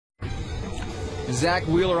Zack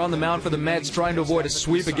Wheeler on the mound for the Mets, trying to avoid a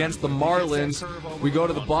sweep against the Marlins. We go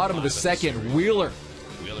to the bottom of the second. Wheeler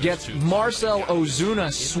gets Marcell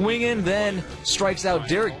Ozuna swinging, then strikes out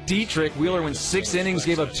Derek Dietrich. Wheeler went 6 innings,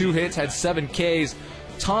 gave up 2 hits, had 7 Ks.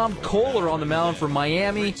 Tom Koehler on the mound for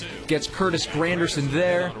Miami gets Curtis Granderson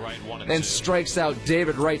there, then strikes out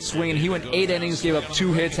David Wright swinging. He went 8 innings, gave up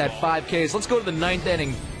 2 hits, had 5 Ks. Let's go to the 9th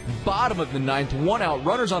inning. Bottom of the 9th, 1 out,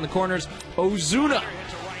 runners on the corners. Ozuna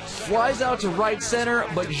flies out to right center,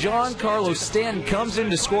 but Giancarlo Stanton comes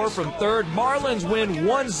in to score from third. Marlins win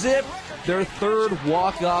 1-0, their 3rd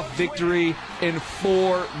walk-off victory in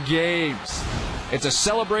 4 games. It's a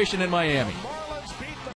celebration in Miami.